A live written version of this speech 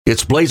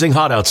It's blazing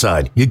hot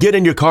outside. You get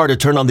in your car to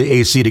turn on the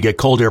AC to get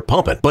cold air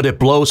pumping, but it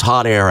blows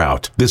hot air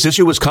out. This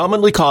issue is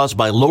commonly caused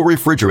by low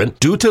refrigerant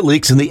due to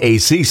leaks in the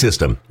AC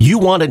system. You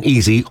want an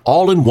easy,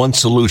 all-in-one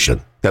solution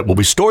that will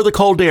restore the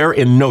cold air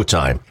in no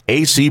time.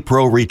 AC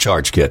Pro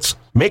Recharge Kits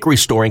make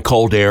restoring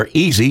cold air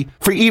easy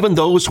for even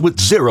those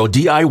with zero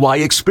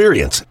DIY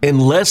experience in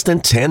less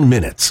than 10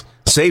 minutes.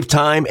 Save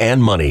time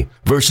and money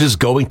versus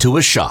going to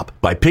a shop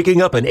by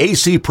picking up an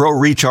AC Pro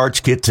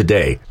Recharge Kit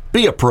today.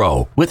 Be a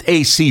pro with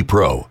AC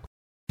Pro.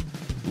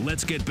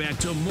 Let's get back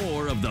to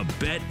more of the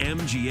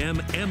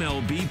BetMGM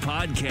MLB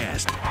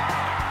podcast.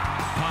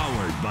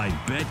 Powered by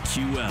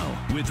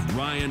BetQL with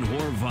Ryan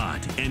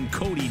Horvat and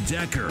Cody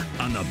Decker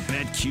on the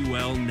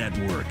BetQL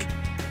network.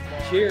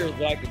 Cheers,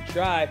 I can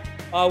try.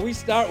 We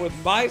start with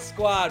my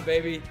squad,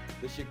 baby.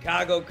 The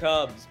Chicago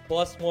Cubs,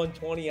 plus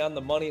 120 on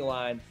the money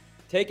line,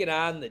 taking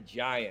on the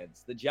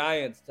Giants. The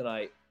Giants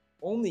tonight,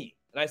 only,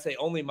 and I say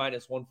only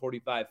minus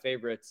 145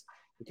 favorites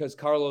because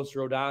Carlos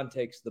Rodon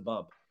takes the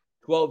bump.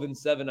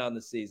 12-7 on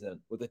the season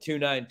with a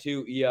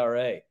 2.92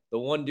 ERA. The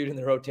one dude in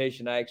the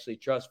rotation I actually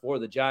trust for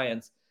the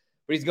Giants,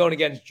 but he's going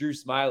against Drew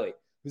Smyly,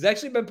 who's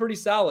actually been pretty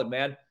solid,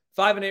 man.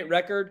 5-8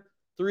 record,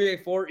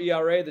 3.84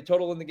 ERA. The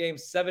total in the game,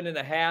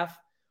 7.5.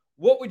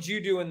 What would you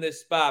do in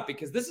this spot?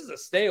 Because this is a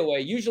stay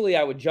away. Usually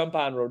I would jump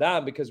on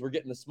Rodon because we're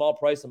getting the small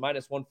price of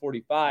minus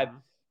 145.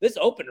 This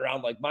opened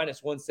around like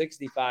minus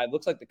 165.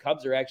 Looks like the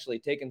Cubs are actually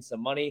taking some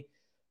money.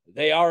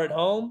 They are at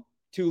home.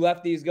 Two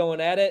lefties going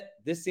at it.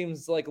 This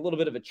seems like a little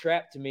bit of a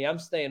trap to me. I'm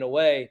staying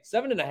away.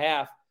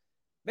 7.5.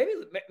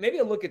 Maybe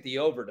a look at the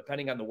over,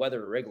 depending on the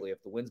weather at Wrigley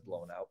if the wind's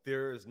blowing out.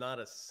 There is not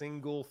a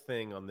single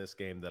thing on this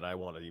game that I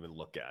want to even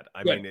look at.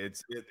 I mean,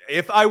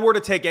 if I were to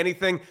take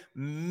anything,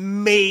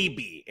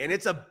 maybe, and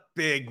it's a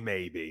big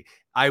maybe,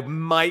 I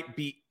might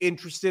be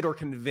interested or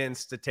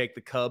convinced to take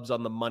the Cubs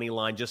on the money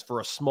line just for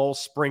a small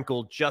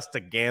sprinkle, just to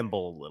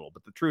gamble a little.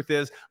 But the truth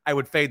is, I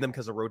would fade them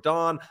because of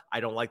Rodon.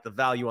 I don't like the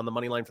value on the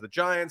money line for the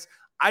Giants.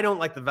 I don't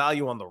like the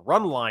value on the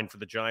run line for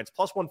the Giants.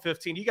 Plus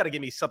 115, you got to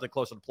give me something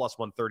closer to plus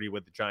 130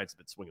 with the Giants have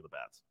been swinging the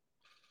bats.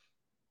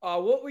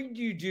 What would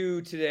you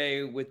do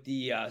today with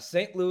the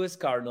St. Louis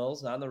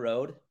Cardinals on the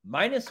road?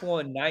 Minus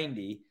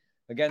 190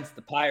 against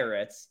the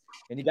Pirates.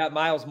 And you got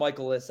Miles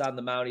Michaelis on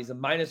the mound. He's a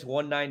minus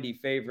 190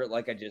 favorite,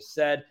 like I just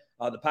said.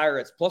 The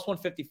Pirates, plus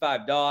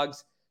 155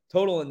 dogs.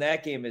 Total in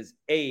that game is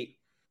 8.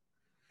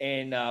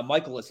 And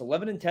Michaelis,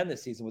 11-10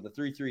 this season with a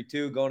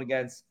 3.32 going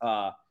against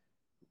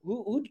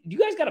who you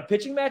guys got a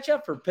pitching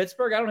matchup for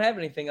Pittsburgh? I don't have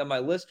anything on my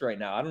list right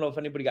now. I don't know if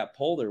anybody got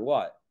pulled or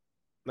what.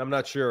 I'm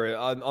not sure.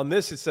 On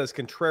this, it says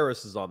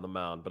Contreras is on the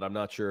mound, but I'm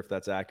not sure if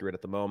that's accurate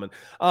at the moment.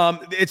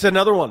 It's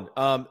another one.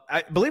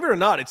 Believe it or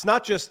not, it's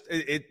not just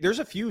there's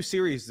a few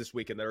series this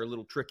weekend that are a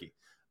little tricky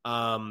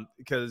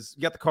because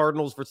you got the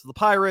Cardinals versus the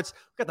Pirates,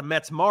 we got the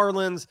Mets,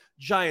 Marlins,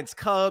 Giants,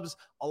 Cubs,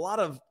 a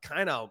lot of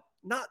kind of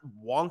not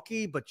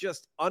wonky, but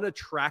just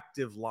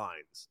unattractive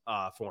lines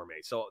for me.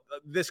 So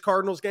this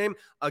Cardinals game,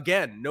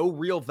 again, no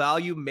real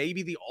value,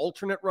 maybe the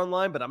alternate run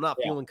line, but I'm not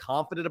feeling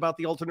confident about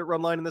the alternate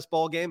run line in this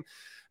ball game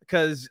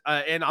because,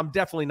 and I'm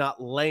definitely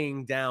not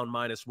laying down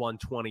minus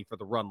 120 for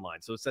the run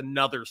line. So it's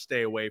another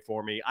stay away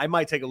for me. I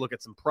might take a look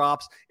at some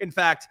props. In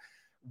fact,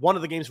 one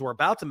of the games we're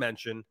about to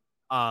mention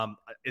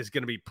is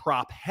going to be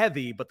prop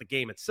heavy, but the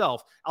game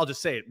itself, I'll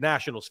just say it,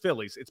 Nationals,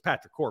 Phillies, it's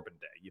Patrick Corbin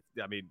Day.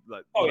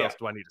 What else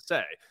do I need to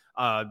say?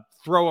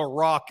 Throw a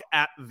rock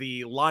at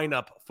the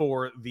lineup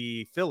for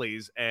the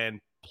Phillies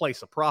and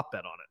place a prop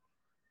bet on it.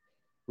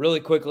 Really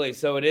quickly,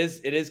 so it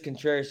is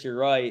Contreras, you're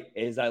right,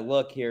 as I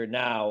look here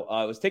now.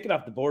 I was taken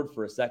off the board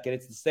for a second.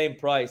 It's the same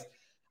price.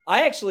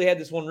 I actually had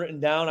this one written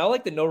down. I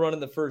like the no run in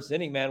the first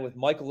inning, man, with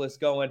Michaelis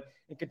going.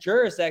 And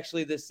Contreras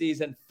actually this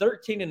season,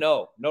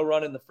 13-0, no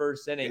run in the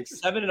first inning,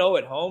 7-0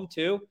 at home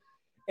too.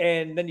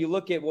 And then you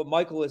look at what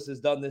Michaelis has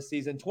done this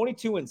season,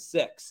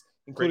 22-6,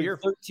 including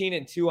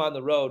 13-2 on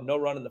the road, no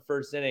run in the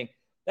first inning.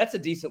 That's a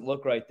decent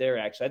look right there,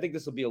 actually. I think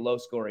this will be a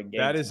low-scoring game.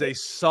 That is a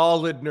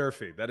solid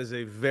nerfy. That is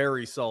a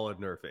very solid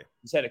nerfy.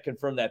 Just had to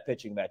confirm that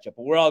pitching matchup.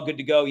 But we're all good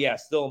to go. Yeah,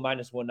 still a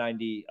minus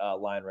 190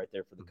 line right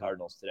there for the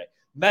Cardinals today.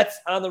 Mets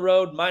on the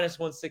road, minus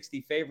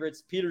 160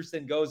 favorites.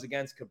 Peterson goes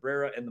against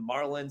Cabrera and the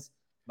Marlins.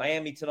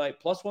 Miami tonight,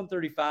 plus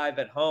 135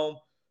 at home.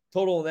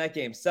 Total in that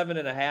game,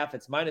 7.5.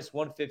 It's minus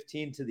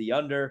 115 to the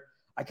under.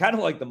 I kind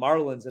of like the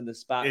Marlins in this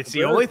spot. It's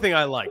the only thing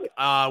I like.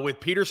 With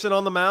Peterson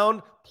on the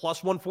mound,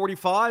 plus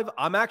 145,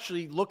 I'm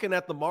actually looking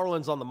at the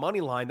Marlins on the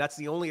money line. That's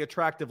the only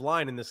attractive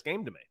line in this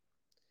game to me.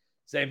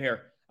 Same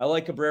here. I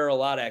like Cabrera a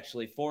lot,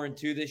 actually.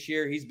 4-2 this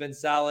year. He's been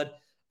solid.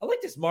 I like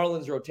this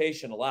Marlins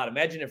rotation a lot.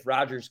 Imagine if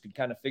Rogers could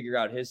kind of figure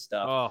out his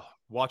stuff. Oh,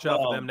 watch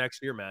out for them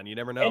next year, man. You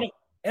never know.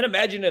 And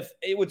imagine if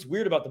what's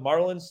weird about the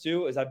Marlins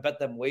too is I bet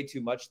them way too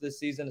much this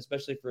season,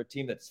 especially for a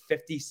team that's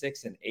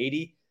 56-80.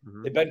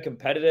 Mm-hmm. They've been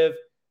competitive.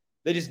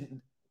 They just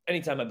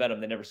anytime I bet them,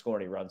 they never score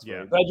any runs for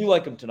me. But I do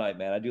like them tonight,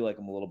 man. I do like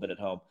them a little bit at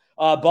home.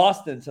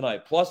 Boston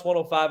tonight, plus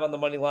 105 on the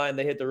money line.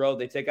 They hit the road.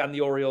 They take on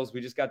the Orioles. We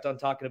just got done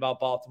talking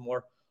about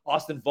Baltimore.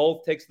 Austin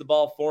Voth takes the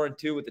ball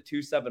 4-2 with the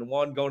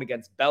 2.71 going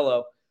against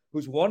Bello.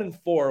 who's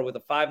 1-4 with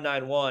a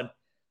 5.91.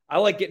 I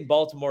like getting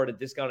Baltimore at a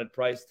discounted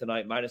price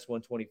tonight,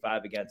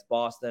 -125 against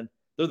Boston.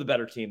 They're the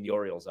better team, the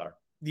Orioles are.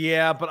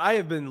 Yeah, but I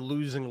have been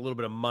losing a little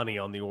bit of money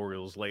on the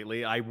Orioles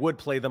lately. I would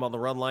play them on the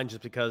run line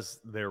just because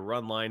their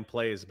run line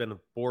play has been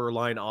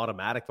borderline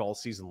automatic all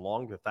season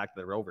long. The fact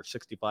that they're over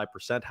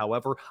 65%.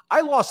 However, I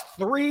lost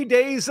 3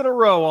 days in a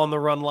row on the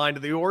run line to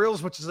the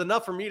Orioles, which is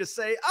enough for me to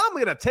say I'm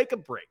going to take a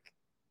break.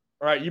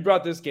 All right, you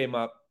brought this game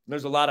up.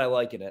 There's a lot I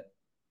like in it.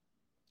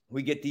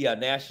 We get the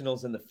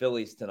Nationals and the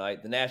Phillies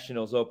tonight. The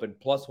Nationals open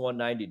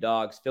 +190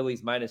 dogs,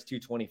 Phillies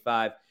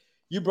 -225.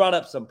 You brought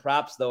up some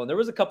props, though, and there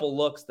was a couple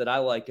looks that I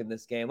like in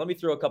this game. Let me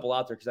throw a couple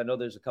out there because I know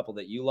there's a couple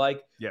that you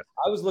like. Yeah.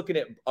 I was looking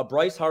at a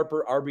Bryce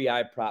Harper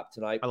RBI prop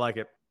tonight. I like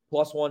it.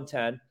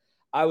 +110.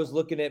 I was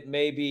looking at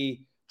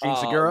maybe Gene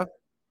Segura?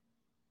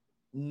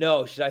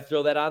 No. Should I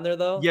throw that on there,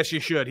 though? Yes,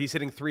 you should. He's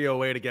hitting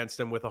 308 against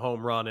him with a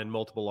home run and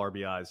multiple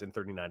RBIs in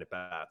 39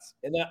 at-bats.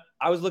 And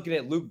I was looking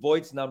at Luke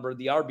Voigt's number,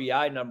 the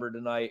RBI number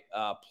tonight,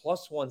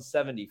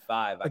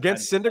 +175.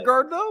 Against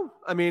Syndergaard, though?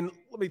 I mean,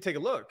 let me take a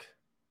look.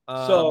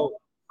 So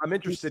I'm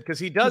interested because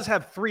he does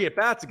have 3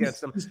 at-bats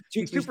against them.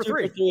 He's 2 for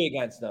 3. 2 for 3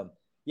 against them.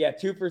 Yeah,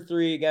 2 for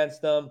 3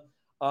 against them.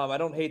 I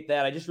don't hate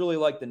that. I just really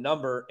like the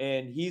number.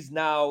 And he's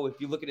now, if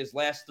you look at his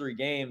last 3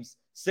 games,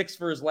 6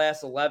 for his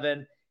last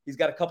 11. He's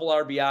got a couple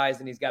RBIs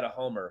and he's got a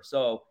homer.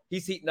 So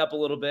he's heating up a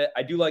little bit.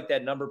 I do like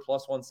that number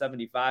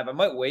 +175. I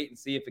might wait and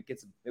see if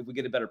we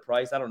get a better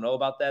price. I don't know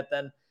about that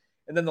then.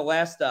 And then the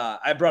last,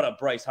 I brought up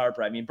Bryce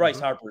Harper. I mean, Bryce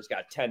Harper's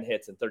got 10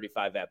 hits and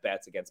 35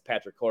 at-bats against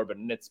Patrick Corbin,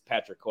 and it's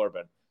Patrick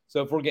Corbin.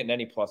 So if we're getting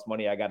any plus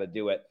money, I got to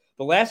do it.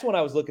 The last one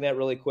I was looking at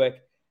really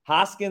quick,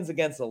 Hoskins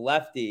against a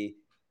lefty,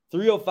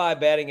 305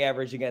 batting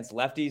average against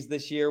lefties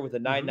this year with a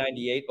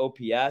 998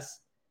 OPS.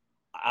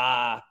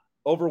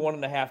 Over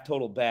 1.5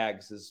 total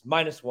bags is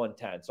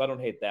 -110. So I don't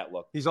hate that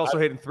look. He's also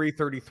hitting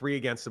 333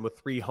 against him with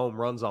 3 home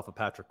runs off of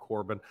Patrick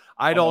Corbin.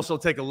 I'd also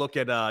take a look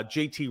at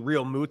JT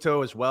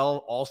Realmuto as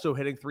well, also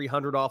hitting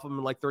 300 off of him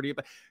in like 30.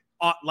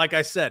 Like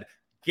I said,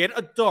 get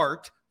a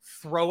dart,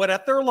 throw it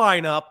at their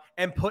lineup,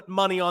 and put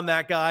money on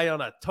that guy on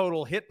a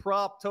total hit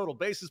prop, total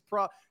bases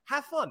prop.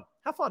 Have fun.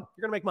 Have fun.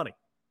 You're going to make money.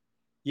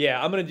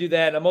 Yeah, I'm going to do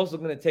that. I'm also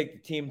going to take the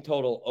team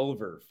total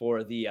over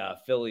for the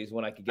Phillies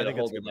when I could get a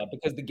hold of that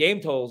because the game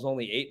total is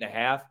only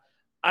 8.5.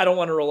 I don't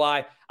want to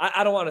rely.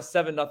 I don't want a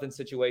 7-0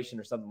 situation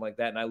or something like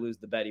that, and I lose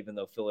the bet even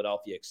though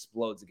Philadelphia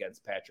explodes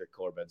against Patrick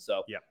Corbin.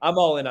 So yeah, I'm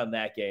all in on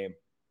that game.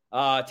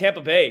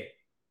 Tampa Bay,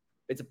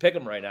 it's a pick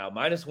 'em right now.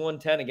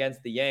 -110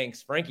 against the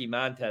Yanks. Frankie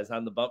Montez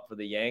on the bump for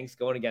the Yanks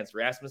going against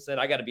Rasmussen.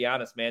 I got to be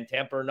honest, man.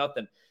 Tampa or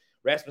nothing.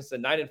 Rasmussen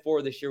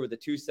 9-4 this year with a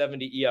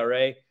 2.70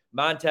 ERA.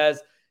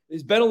 Montez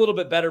he's been a little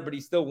bit better, but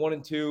he's still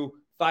 1-2,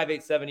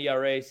 5.87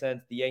 ERA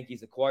since the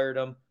Yankees acquired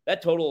him.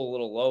 That total a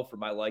little low for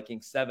my liking,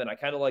 7. I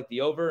kind of like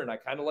the over, and I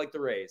kind of like the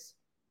Rays.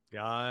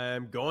 Yeah,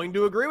 I'm going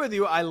to agree with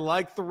you. I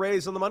like the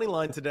Rays on the money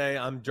line today.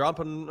 I'm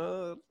dropping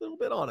a little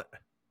bit on it.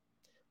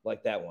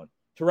 Like that one.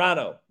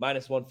 Toronto,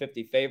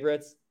 -150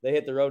 favorites. They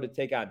hit the road to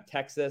take on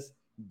Texas.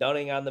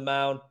 Dunning on the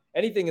mound.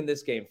 Anything in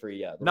this game for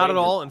you? Not at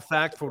all. In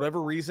fact, for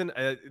whatever reason,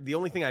 the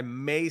only thing I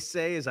may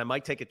say is I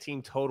might take a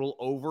team total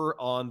over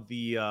on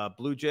the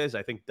Blue Jays.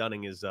 I think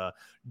Dunning is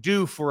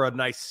due for a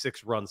nice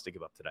 6 runs to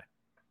give up today.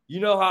 You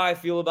know how I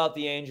feel about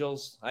the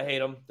Angels. I hate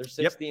them. They're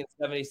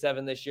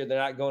 60-77 this year. They're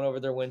not going over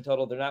their win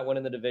total. They're not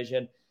winning the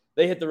division.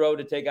 They hit the road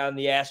to take on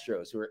the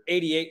Astros, who are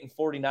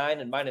 88-49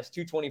 and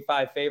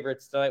 -225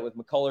 favorites tonight with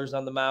McCullers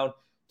on the mound.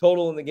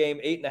 Total in the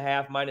game,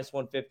 8.5,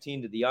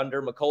 -115 to the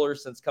under. McCullers,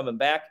 since coming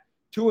back,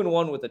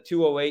 2-1 with a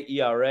 2.08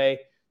 ERA.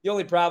 The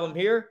only problem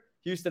here,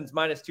 Houston's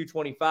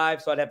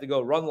 -225, so I'd have to go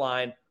run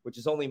line, which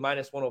is only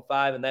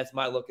 -105, and that's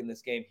my look in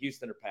this game.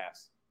 Houston or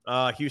pass?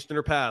 Houston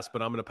or pass,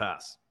 but I'm going to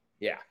pass.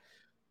 Yeah.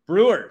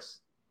 Brewers,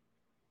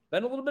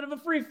 been a little bit of a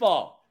free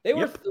fall. They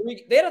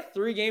had a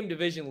 3-game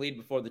division lead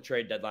before the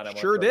trade deadline.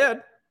 Sure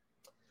did.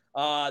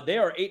 They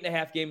are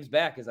 8.5 games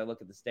back as I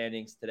look at the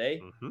standings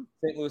today.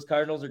 St. Louis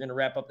Cardinals are going to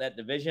wrap up that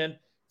division.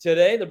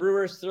 Today, the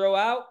Brewers throw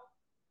out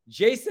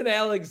Jason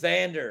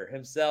Alexander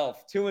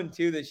himself,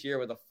 2-2 this year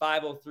with a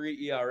 5.03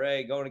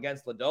 ERA going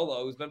against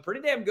Lodolo, who's been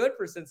pretty damn good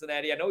for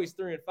Cincinnati. I know he's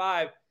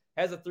 3-5,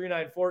 has a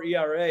 3.94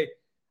 ERA.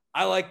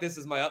 I like this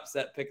as my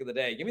upset pick of the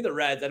day. Give me the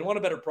Reds. I'd want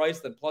a better price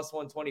than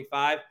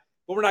 +125,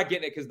 but we're not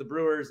getting it because the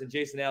Brewers and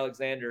Jason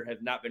Alexander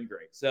have not been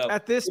great. So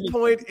at this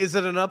point, is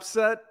it an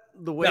upset?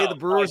 The way the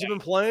Brewers have been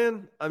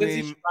playing? I mean,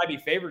 he should probably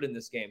be favored in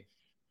this game.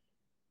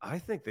 I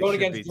think they going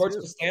should against be George too.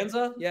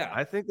 Costanza? Yeah.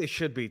 I think they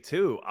should be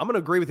too. I'm going to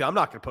agree with you. I'm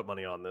not going to put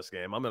money on this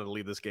game. I'm going to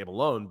leave this game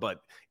alone.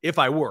 But if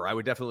I were, I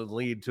would definitely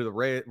lead to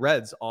the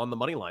Reds on the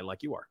money line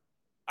like you are.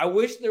 I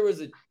wish there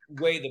was a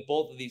way that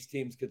both of these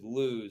teams could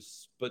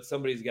lose, but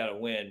somebody's got to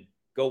win.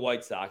 Go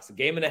White Sox. A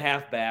game and a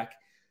half back.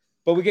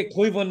 But we get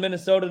Cleveland,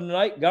 Minnesota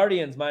tonight.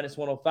 Guardians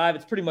 -105.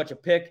 It's pretty much a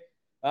pick.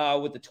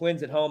 With the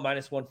Twins at home,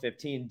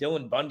 -115.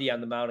 Dylan Bundy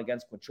on the mound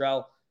against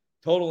Quantrill.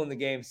 Total in the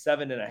game,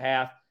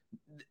 7.5.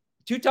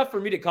 too tough for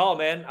me to call,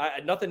 man.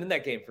 Nothing in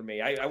that game for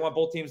me. I want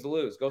both teams to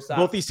lose. Go Sox.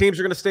 Both these teams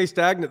are going to stay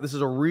stagnant. This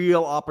is a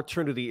real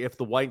opportunity if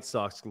the White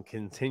Sox can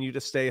continue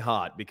to stay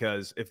hot,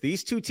 because if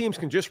these two teams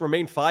can just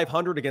remain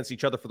 500 against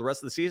each other for the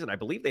rest of the season, I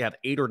believe they have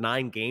 8 or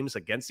 9 games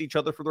against each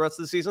other for the rest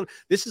of the season.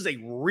 This is a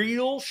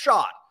real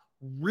shot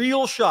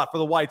for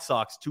the White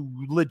Sox to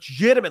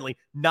legitimately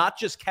not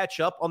just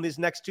catch up on these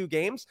next 2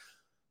 games,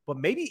 but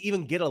maybe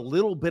even get a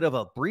little bit of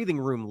a breathing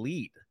room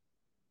lead.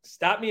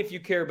 Stop me if you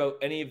care about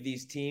any of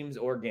these teams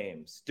or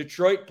games.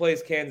 Detroit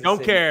plays Kansas Don't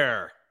City.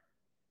 care.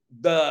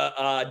 The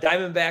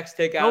Diamondbacks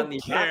take on the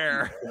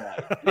care.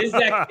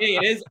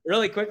 It is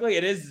really quickly.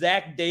 It is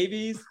Zach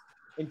Davies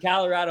in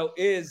Colorado.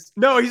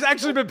 No, he's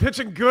actually been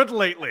pitching good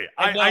lately.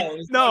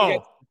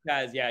 No.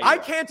 Guys, yeah, I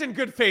can't in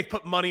good faith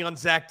put money on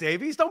Zach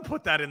Davies. Don't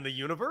put that in the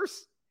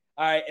universe.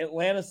 All right,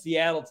 Atlanta,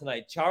 Seattle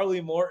tonight. Charlie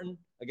Morton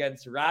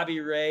against Robbie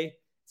Ray.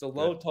 It's a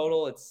low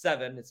total. It's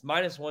 7. It's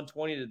minus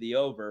 120 to the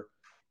over.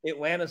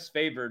 Atlanta's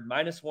favored.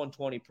 Minus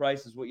 120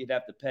 price is what you'd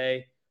have to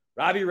pay.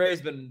 Robbie Ray's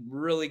been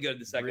really good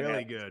the second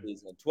half of the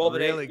season.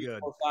 12-8,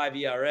 4.5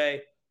 ERA.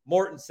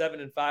 Morton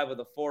 7-5 with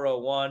a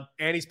 4.01.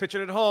 And he's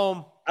pitching at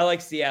home. I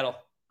like Seattle.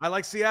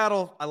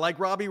 I like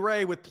Robbie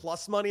Ray with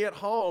plus money at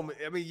home.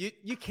 I mean,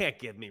 you can't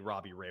give me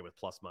Robbie Ray with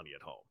plus money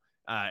at home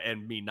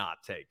and me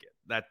not take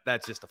it.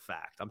 That's just a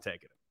fact. I'm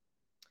taking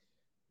it.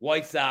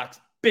 White Sox,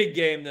 big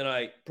game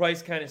tonight.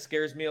 Price kind of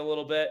scares me a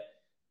little bit.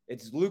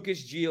 It's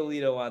Lucas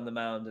Giolito on the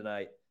mound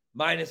tonight.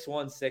 Minus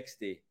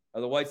 160.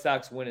 Are the White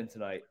Sox winning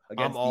tonight?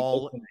 I'm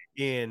all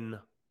in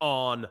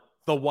on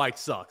the White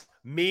Sox.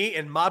 Me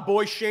and my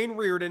boy Shane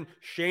Reardon.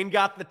 Shane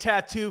got the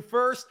tattoo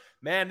first.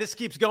 Man, this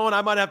keeps going.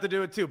 I might have to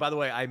do it too. By the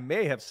way, I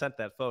may have sent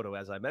that photo,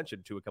 as I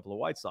mentioned, to a couple of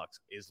White Sox.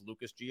 Is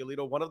Lucas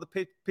Giolito one of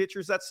the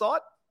pitchers that saw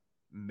it?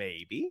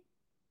 Maybe.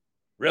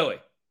 Really?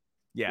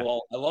 Yeah.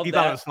 Well, I love that. He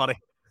thought it was funny.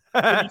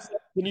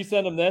 Can you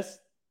send him this?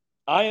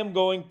 I am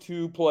going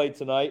to play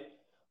tonight.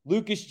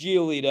 Lucas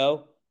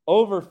Giolito,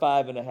 over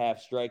 5.5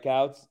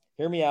 strikeouts.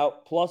 Hear me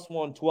out. Plus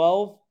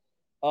 112.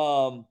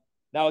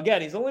 Now,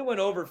 again, he's only went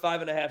over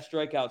 5.5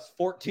 strikeouts,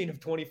 14 of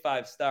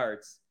 25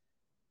 starts,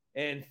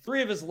 and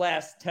 3 of his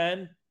last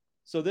 10.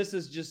 So this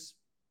is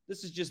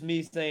just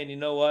me saying, you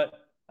know what?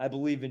 I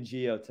believe in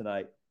Gio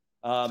tonight.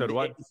 So do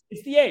I.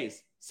 It's the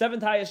A's.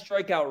 7th highest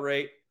strikeout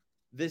rate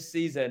this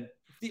season.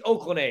 It's the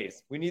Oakland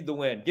A's. We need the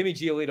win. Give me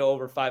Giolito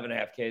over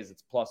 5.5 Ks.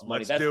 It's plus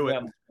money. Let's do it.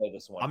 I'm going to play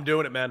this one. I'm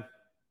doing it, man.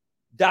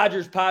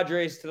 Dodgers,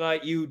 Padres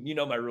tonight. You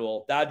know my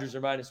rule. Dodgers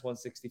are minus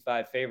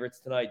 165 favorites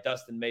tonight.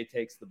 Dustin May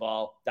takes the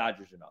ball.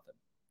 Dodgers are nothing.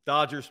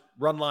 Dodgers,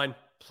 run line,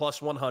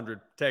 plus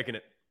 100. Taking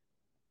it.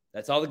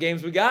 That's all the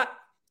games we got.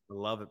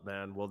 Love it,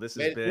 man. Well, this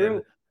has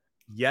been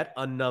yet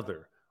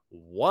another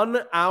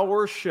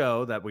 1-hour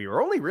show that we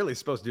were only really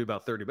supposed to do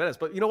about 30 minutes.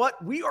 But you know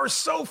what? We are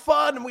so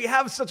fun and we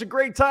have such a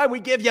great time. We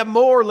give you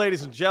more,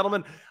 ladies and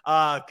gentlemen.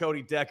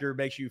 Cody Decker,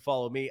 make sure you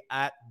follow me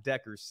at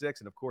Decker6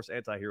 and, of course,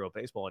 Anti-Hero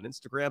Baseball on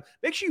Instagram.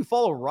 Make sure you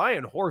follow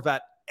Ryan Horvat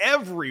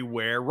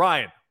everywhere.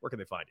 Ryan, where can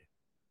they find you?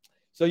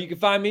 So you can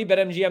find me,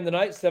 BetMGM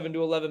tonight, 7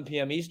 to 11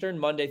 p.m. Eastern,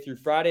 Monday through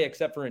Friday,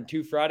 except for in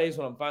 2 Fridays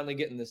when I'm finally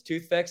getting this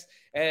tooth fixed.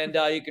 And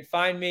you can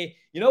find me,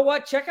 you know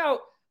what? Check out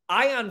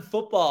Ion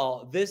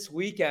Football this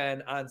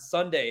weekend on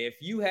Sunday. If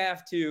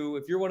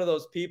you're one of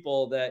those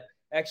people that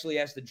actually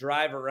has to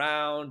drive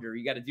around or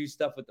you got to do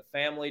stuff with the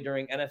family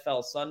during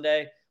NFL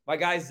Sunday, my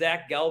guy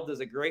Zach Gelb does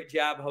a great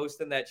job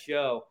hosting that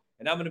show.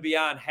 And I'm going to be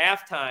on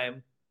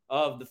halftime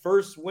of the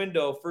first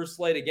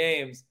slate of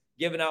games,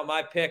 giving out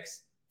my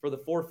picks for the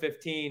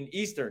 4:15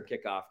 Eastern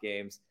kickoff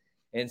games.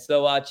 And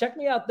so check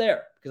me out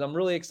there because I'm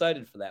really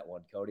excited for that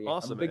one, Cody.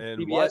 Awesome. I'm a big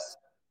and CBS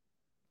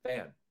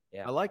fan.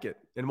 Yeah. I like it.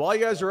 And while you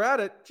guys are at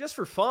it, just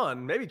for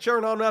fun, maybe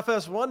turn on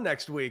FS1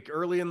 next week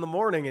early in the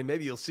morning, and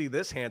maybe you'll see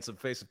this handsome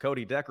face of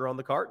Cody Decker on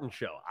the Carton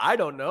Show. I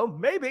don't know.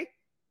 Maybe.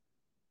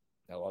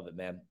 I love it,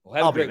 man. Well,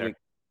 have a great week.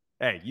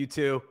 Hey, you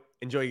too.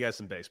 Enjoy you guys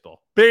some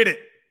baseball. Beat it.